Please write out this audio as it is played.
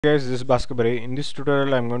Guys, this is Bhaskar. In this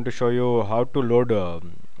tutorial I'm going to show you how to load a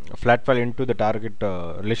flat file into the target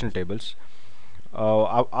relational tables.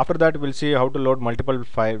 After that we'll see how to load multiple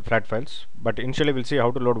flat files, but initially we'll see how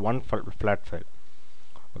to load one flat file.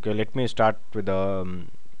 Okay, let me start with the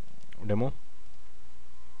demo.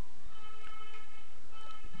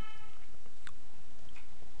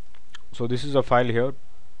 So this is a file here,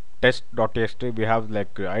 test.txt. We have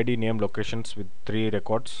like id, name, locations with 3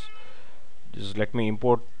 records. Just let me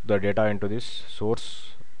import the data into this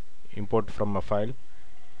source, import from a file.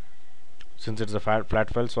 Since it's a flat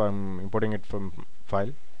file, so I'm importing it from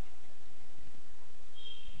file.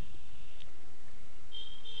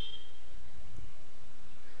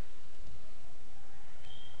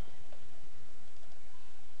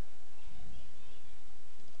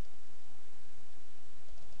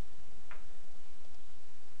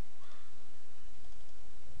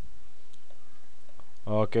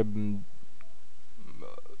 Okay,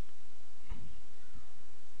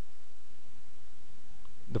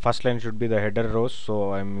 the first line should be the header rows,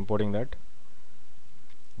 so I'm importing that,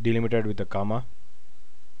 delimited with a comma.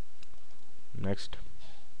 Next,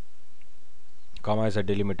 comma is a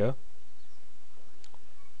delimiter.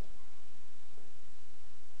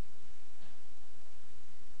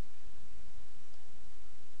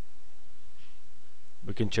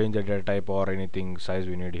 We can change the data type or anything size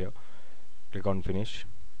we need here. Click on finish.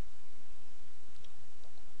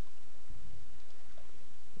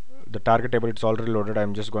 The target table, it's already loaded.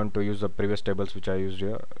 I'm just going to use the previous tables which I used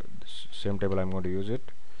here. This same table I'm going to use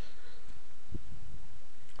it.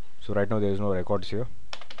 So right now there is no records here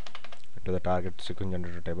to the target sequence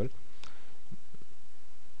generator table.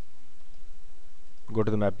 Go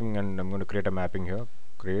to the mapping and I'm going to create a mapping here.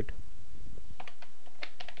 Create.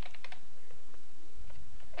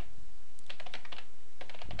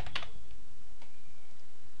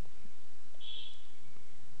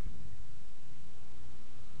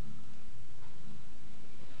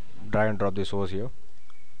 Drag and drop the source here.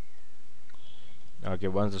 Okay,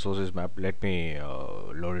 once the source is mapped, let me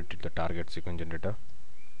load it to the target sequence generator.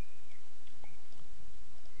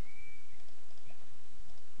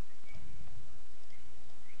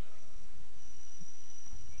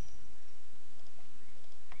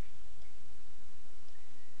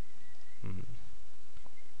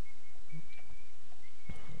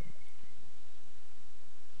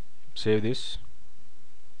 Save this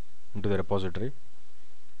into the repository.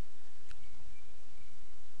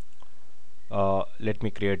 Let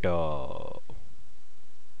me create a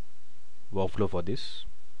workflow for this.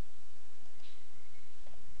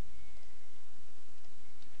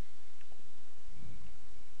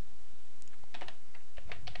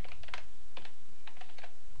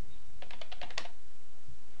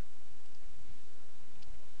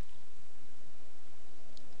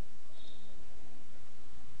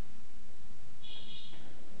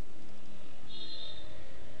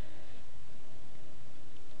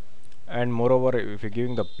 And moreover, if you're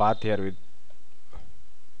giving the path here, you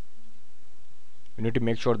need to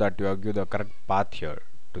make sure that you have given the correct path here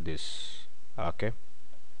to this. Okay,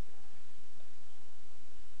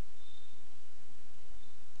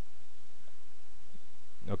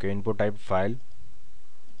 input type file,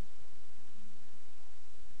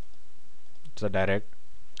 it's a direct.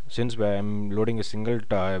 Since I'm loading a single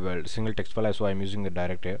text file, so I'm using the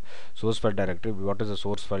direct here. Source file directory. What is the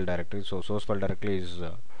source file directory? So source file directory is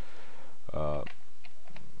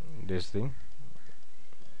this thing.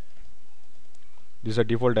 This is a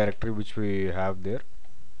default directory which we have there.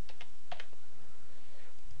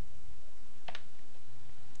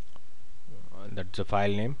 That's a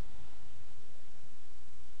file name.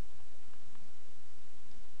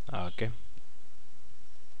 Okay,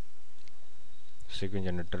 sequence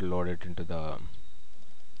generator, load it into the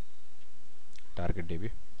target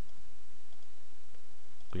DB.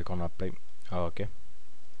 Click on apply. Okay,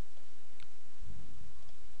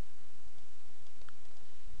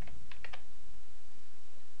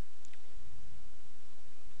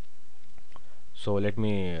 so let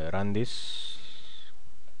me run this.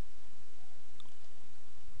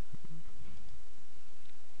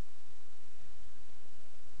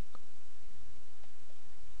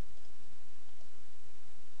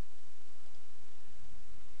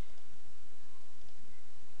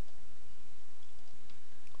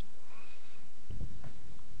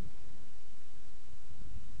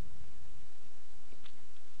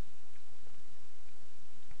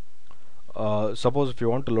 Suppose if you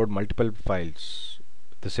want to load multiple files,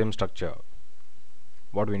 the same structure,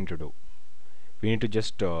 what we need to do? We need to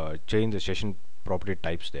just change the session property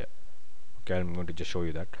types there. Okay, I'm going to just show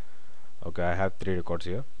you that. Okay, I have 3 records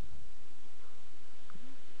here.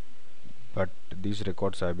 but these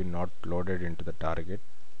records have been not loaded into the target.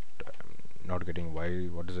 Not getting why,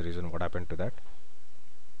 what is the reason, what happened to that.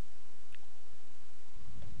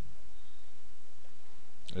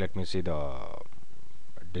 Let me see the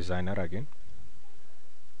designer again.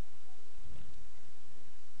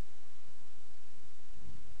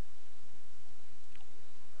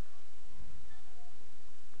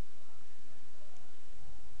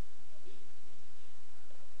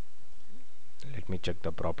 Let me check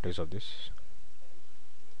the properties of this.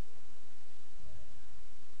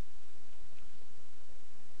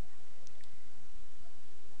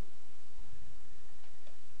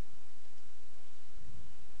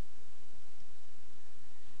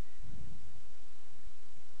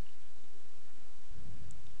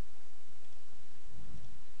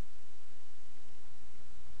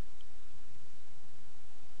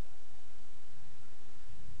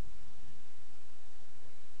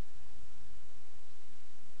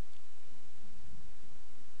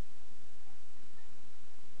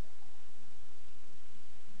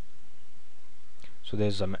 So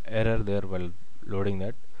there's some error there while loading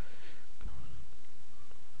that.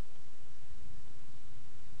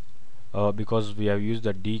 Because we have used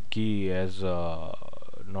the D key as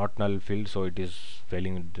not null field, so it is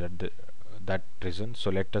failing that reason.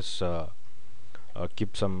 So let us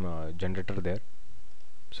keep some generator there,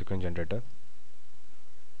 sequence generator.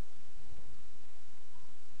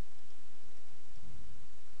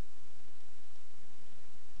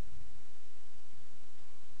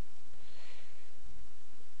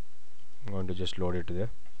 I'm going to just load it there.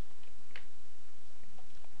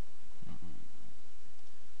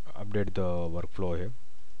 Update the workflow here.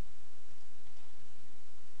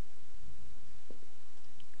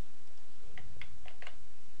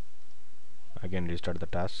 Again restart the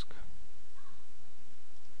task.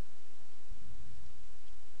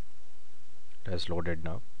 It has loaded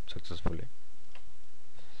now successfully.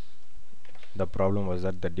 The problem was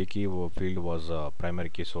that the D key field was primary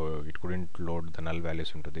key, so it couldn't load the null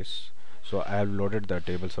values into this. So I have loaded the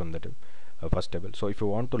tables from the first table. So if you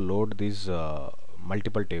want to load these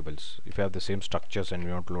multiple tables, if you have the same structures and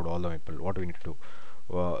you want to load all the people, what we need to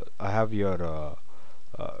do? I have your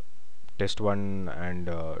uh, test 1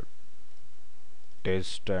 and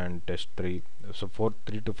test and test 3, so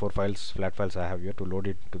 3 to 4 files, flat files I have here to load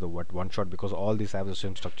it to the one shot, because all these have the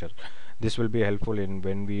same structure. This will be helpful in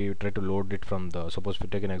when we try to load it from the, suppose we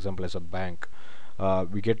take an example as a bank,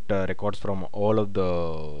 we get records from all of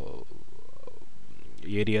the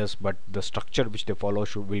areas, but the structure which they follow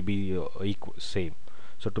will be same.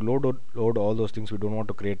 So to load all those things, we don't want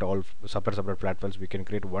to create all separate flat files. We can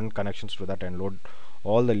create one connections to that and load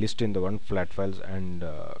all the list in the one flat files and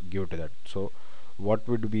give it to that. So what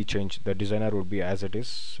would be changed? The designer would be as it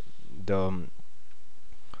is. The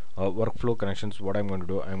workflow connections, what I'm going to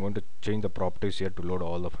do, I'm going to change the properties here to load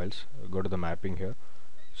all the files. Go to the mapping here,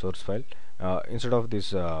 source file. Instead of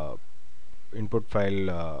this input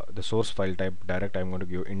file, the source file type direct, I'm going to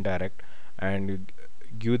give indirect, and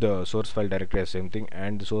give the source file directory as same thing,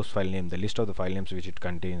 and the source file name, the list of the file names which it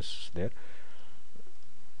contains there.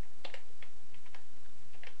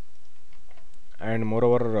 And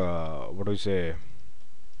moreover, what do we say,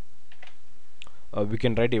 we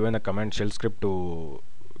can write even a command shell script to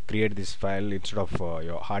create this file instead of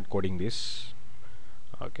your hard coding this.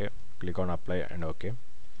 Okay, click on apply and okay.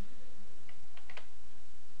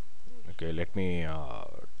 Okay, let me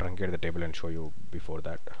truncate the table and show you before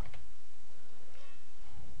that.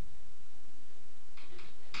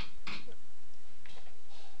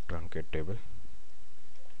 Truncate table.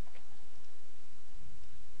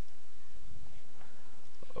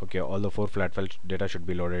 Okay, all the 4 flat file data should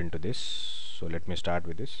be loaded into this. So let me start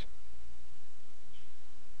with this.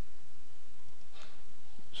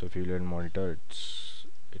 So if you learn monitor,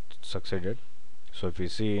 it succeeded. So if you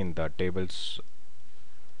see in the tables,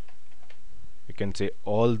 you can see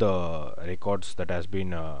all the records that has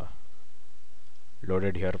been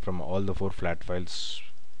loaded here from all the 4 flat files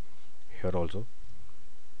here also.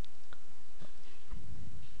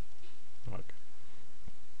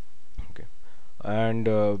 Okay, and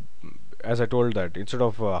as I told that instead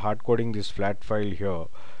of hard coding this flat file here,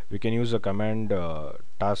 we can use a command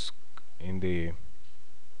task in the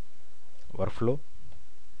workflow.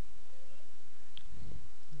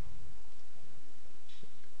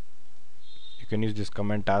 You can use this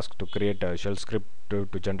command task to create a shell script to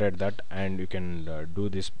generate that, and you can do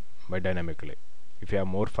this by dynamically. If you have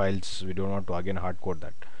more files, we don't want to again hard code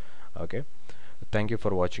that. Okay, thank you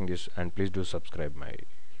for watching this, and please do subscribe my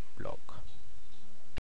blog.